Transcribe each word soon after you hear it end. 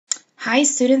Hi,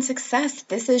 Student Success.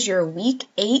 This is your week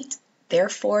 8,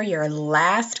 therefore your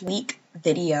last week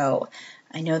video.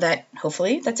 I know that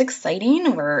hopefully that's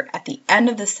exciting. We're at the end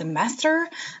of the semester.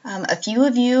 A few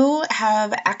of you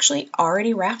have actually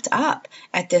already wrapped up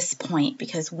at this point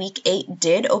because week 8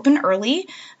 did open early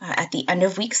at the end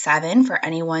of week 7 for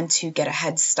anyone to get a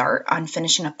head start on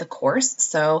finishing up the course.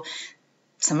 So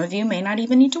some of you may not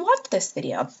even need to watch this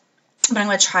video. But I'm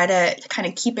going to try to kind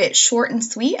of keep it short and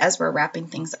sweet as we're wrapping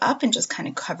things up and just kind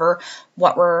of cover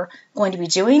what we're going to be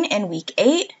doing in week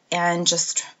 8 and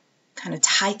just kind of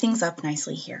tie things up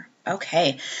nicely here.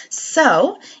 Okay,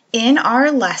 so in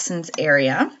our lessons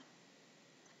area,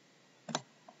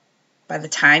 by the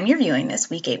time you're viewing this,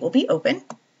 week 8 will be open.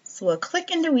 So we'll click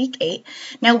into week 8.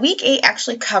 Now week 8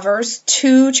 actually covers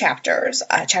 2 chapters,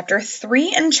 chapter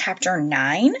 3 and chapter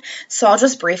 9. So I'll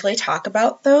just briefly talk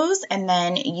about those and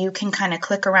then you can kind of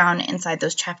click around inside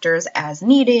those chapters as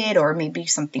needed, or maybe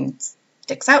something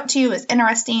sticks out to you as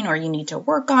interesting or you need to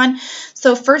work on.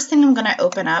 So first thing I'm going to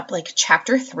open up like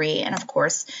chapter 3, and of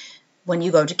course when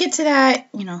you go to get to that,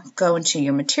 go into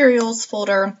your materials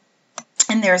folder.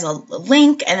 And there's a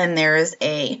link, and then there's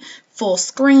a full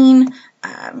screen,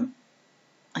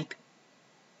 like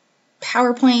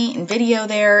PowerPoint and video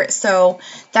there. So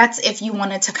that's if you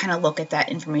wanted to kind of look at that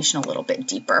information a little bit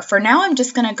deeper. For now, I'm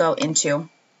just going to go into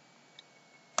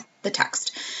the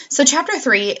text. So chapter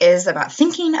 3 is about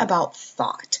thinking about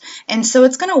thought. And so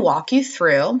it's going to walk you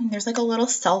through, there's like a little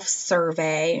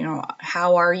self-survey,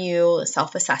 how are you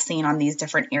self-assessing on these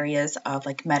different areas of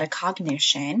like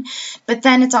metacognition. But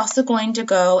then it's also going to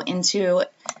go into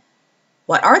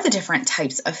what are the different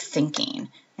types of thinking.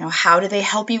 How do they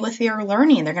help you with your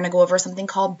learning? They're going to go over something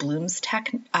called Bloom's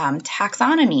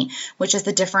taxonomy, which is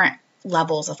the different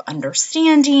levels of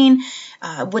understanding,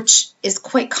 which is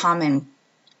quite common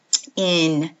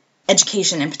in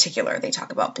education in particular. They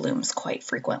talk about Bloom's quite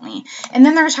frequently. And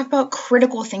then they're going to talk about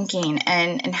critical thinking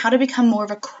and how to become more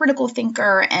of a critical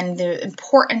thinker and the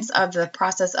importance of the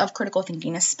process of critical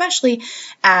thinking, especially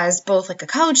as both like a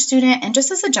college student and just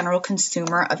as a general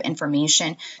consumer of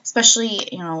information. Especially,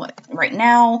 right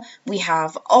now we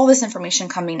have all this information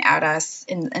coming at us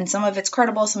and some of it's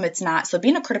credible, some of it's not. So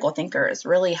being a critical thinker is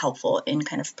really helpful in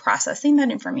kind of processing that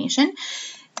information.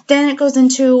 Then it goes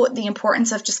into the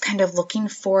importance of just kind of looking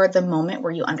for the moment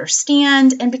where you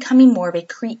understand and becoming more of a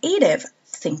creative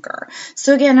thinker.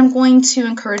 So again, I'm going to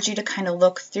encourage you to kind of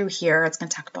look through here. It's going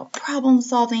to talk about problem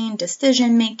solving,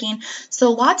 decision making.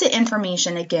 So lots of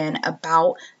information again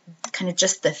about kind of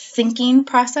just the thinking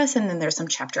process, and then there's some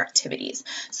chapter activities.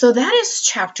 So that is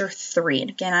chapter 3. And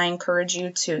again, I encourage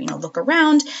you to look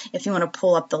around. If you want to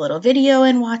pull up the little video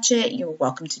and watch it, you're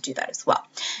welcome to do that as well.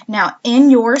 Now,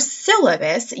 in your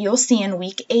syllabus, you'll see in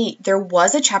week 8 there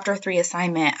was a chapter 3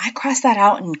 assignment. I crossed that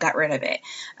out and got rid of it.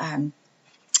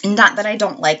 Not that I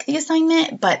don't like the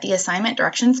assignment, but the assignment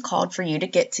directions called for you to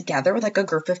get together with like a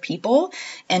group of people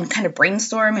and kind of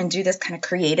brainstorm and do this kind of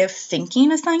creative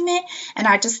thinking assignment. And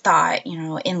I just thought,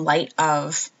 in light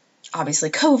of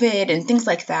obviously COVID and things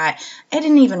like that, I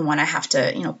didn't even want to have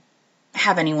to,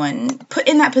 have anyone put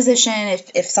in that position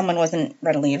if someone wasn't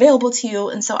readily available to you.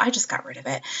 And so I just got rid of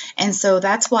it. And so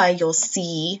that's why you'll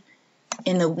see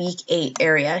in the week 8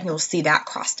 area, you'll see that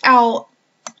crossed out.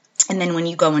 And then when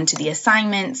you go into the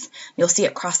assignments, you'll see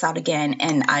it crossed out again,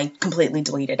 and I completely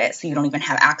deleted it, so you don't even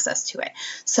have access to it.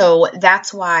 So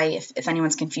that's why, if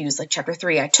anyone's confused, like chapter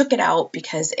 3, I took it out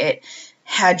because it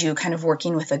had you kind of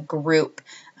working with a group,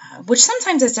 which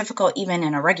sometimes is difficult even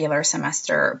in a regular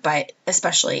semester, but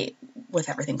especially with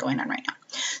everything going on right now.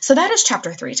 So that is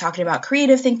chapter 3, talking about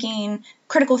creative thinking,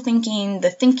 critical thinking,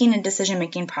 the thinking and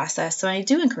decision-making process. So I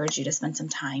do encourage you to spend some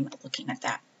time looking at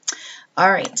that.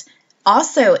 All right.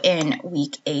 Also in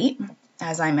week 8,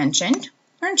 as I mentioned,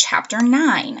 we're in chapter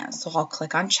 9. So I'll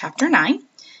click on chapter 9.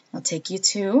 It'll take you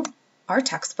to our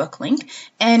textbook link.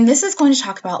 And this is going to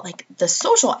talk about like the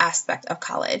social aspect of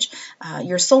college,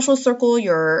 your social circle,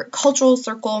 your cultural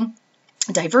circle,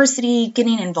 diversity,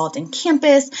 getting involved in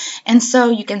campus. And so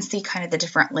you can see kind of the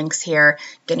different links here,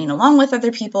 getting along with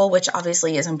other people, which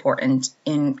obviously is important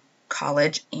in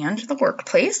college and the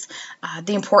workplace,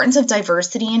 the importance of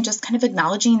diversity and just kind of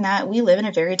acknowledging that we live in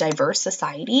a very diverse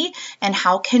society, and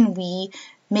how can we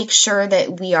make sure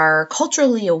that we are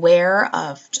culturally aware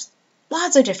of just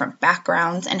lots of different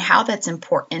backgrounds and how that's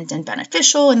important and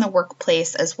beneficial in the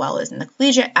workplace as well as in the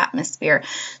collegiate atmosphere.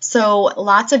 So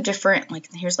lots of different,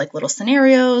 here's like little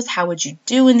scenarios. How would you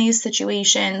do in these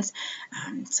situations?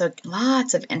 So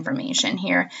lots of information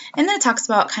here. And then it talks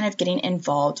about kind of getting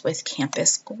involved with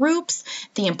campus groups.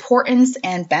 The importance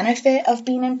and benefit of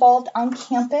being involved on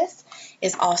campus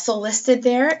is also listed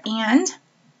there. And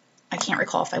I can't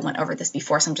recall if I went over this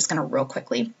before, so I'm just going to real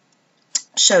quickly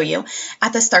show you.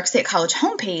 At the Stark State College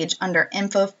homepage, under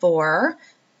info for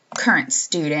current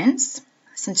students,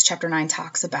 since Chapter 9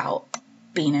 talks about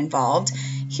being involved,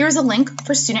 here's a link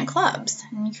for student clubs.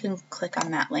 And you can click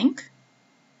on that link.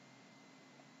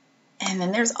 And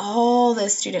then there's all the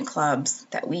student clubs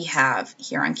that we have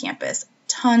here on campus.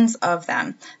 Tons of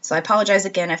them. So I apologize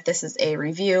again if this is a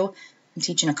review. I'm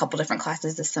teaching a couple different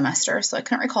classes this semester, so I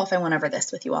couldn't recall if I went over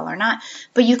this with you all or not.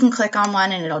 But you can click on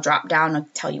one and it'll drop down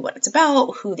and tell you what it's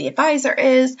about, who the advisor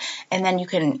is, and then you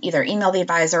can either email the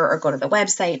advisor or go to the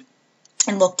website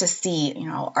and look to see,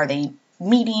 are they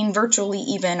meeting virtually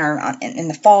even, or in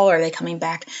the fall, are they coming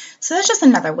back? So that's just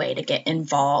another way to get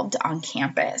involved on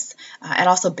campus. It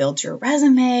also builds your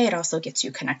resume. It also gets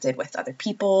you connected with other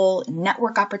people,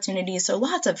 network opportunities. So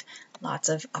lots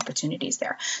of opportunities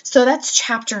there. So that's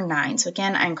Chapter 9. So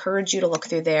again, I encourage you to look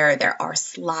through there. There are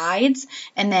slides,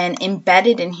 and then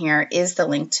embedded in here is the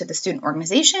link to the student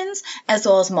organizations as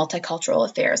well as multicultural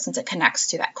affairs, since it connects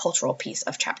to that cultural piece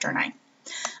of Chapter 9.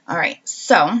 All right,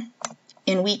 so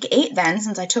in week 8 then,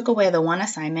 since I took away the one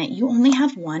assignment, you only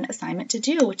have one assignment to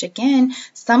do, which again,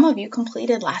 some of you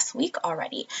completed last week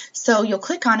already. So you'll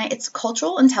click on it. It's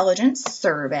Cultural Intelligence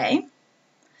Survey.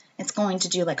 It's going to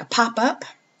do like a pop-up.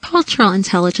 Cultural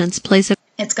intelligence plays a...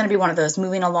 It's going to be one of those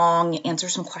moving along, answer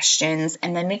some questions,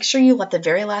 and then make sure you let the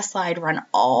very last slide run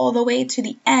all the way to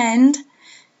the end,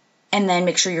 and then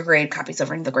make sure your grade copies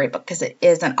over into the gradebook, because it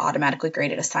is an automatically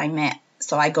graded assignment.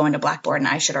 So I go into Blackboard and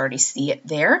I should already see it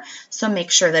there. So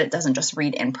make sure that it doesn't just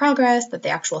read in progress, that the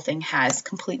actual thing has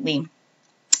completely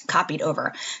copied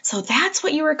over. So that's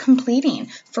what you are completing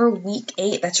for week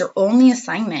 8. That's your only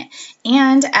assignment.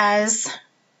 And as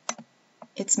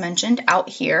it's mentioned out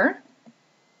here,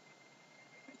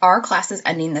 our class is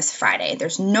ending this Friday.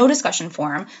 There's no discussion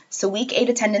forum. So week 8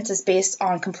 attendance is based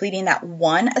on completing that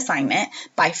one assignment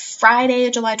by Friday,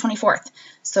 July 24th.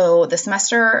 So the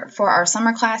semester for our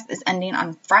summer class is ending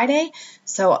on Friday.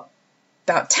 So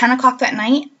about 10 o'clock that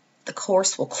night, the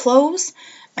course will close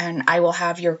and I will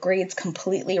have your grades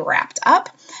completely wrapped up.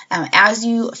 As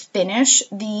you finish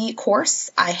the course,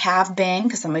 I have been,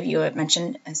 because some of you have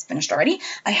mentioned has finished already,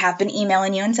 I have been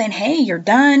emailing you and saying, hey, you're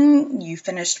done, you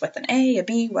finished with an A, a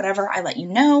B, whatever, I let you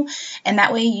know, and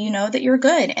that way you know that you're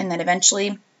good, and then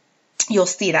eventually you'll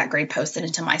see that grade posted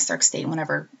into My Stark State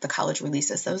whenever the college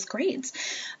releases those grades.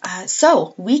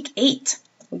 So week 8,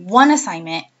 one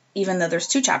assignment. Even though there's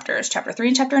 2 chapters, Chapter 3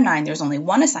 and Chapter 9, there's only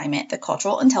one assignment, the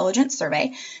Cultural Intelligence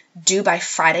Survey, due by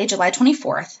Friday, July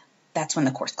 24th. That's when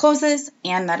the course closes,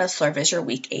 and that'll serve as your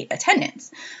week 8 attendance.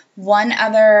 One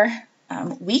other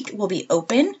week will be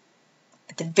open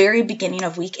at the very beginning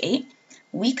of week 8.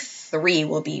 Week 3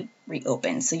 will be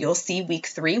reopened. So you'll see week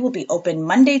 3 will be open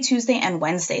Monday, Tuesday, and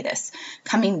Wednesday this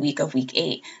coming week of week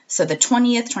 8. So the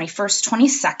 20th,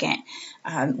 21st,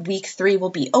 22nd, week 3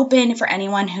 will be open for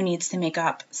anyone who needs to make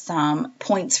up some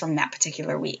points from that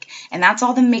particular week. And that's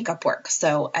all the makeup work.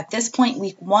 So at this point,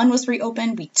 week 1 was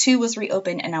reopened, week 2 was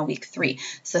reopened, and now week 3.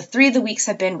 So 3 of the weeks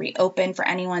have been reopened for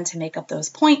anyone to make up those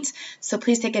points. So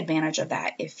please take advantage of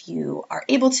that if you are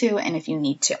able to and if you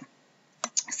need to.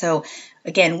 So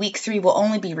again, week 3 will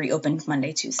only be reopened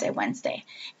Monday, Tuesday, Wednesday.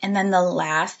 And then the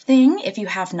last thing, if you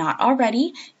have not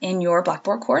already in your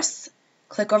Blackboard course,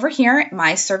 click over here,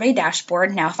 My Survey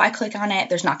Dashboard. Now, if I click on it,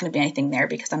 there's not going to be anything there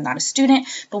because I'm not a student.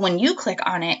 But when you click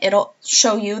on it, it'll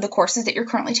show you the courses that you're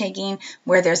currently taking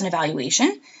where there's an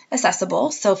evaluation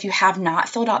accessible. So if you have not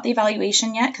filled out the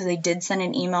evaluation yet, because they did send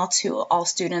an email to all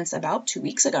students about 2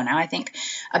 weeks ago now, I think,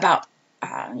 about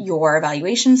your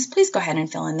evaluations, please go ahead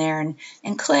and fill in there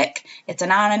and click. It's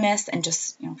anonymous, and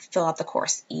just fill out the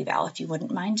course eval if you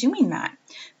wouldn't mind doing that.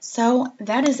 So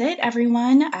that is it,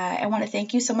 everyone. I want to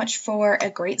thank you so much for a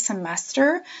great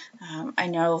semester. I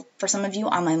know for some of you,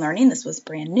 online learning, this was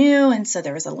brand new, and so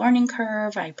there was a learning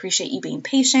curve. I appreciate you being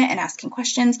patient and asking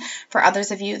questions. For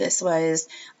others of you, this was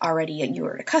already, you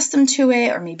were accustomed to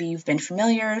it, or maybe you've been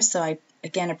familiar. So I,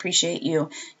 again, appreciate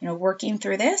you, working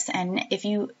through this. And if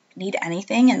you need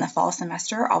anything in the fall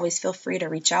semester, always feel free to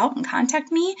reach out and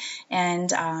contact me. And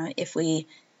if we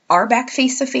are back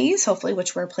face-to-face, hopefully,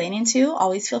 which we're planning to,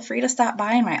 always feel free to stop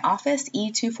by in my office,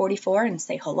 E244, and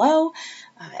say hello.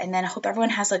 And then I hope everyone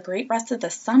has a great rest of the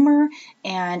summer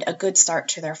and a good start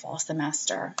to their fall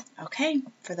semester. Okay,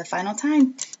 for the final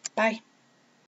time, bye.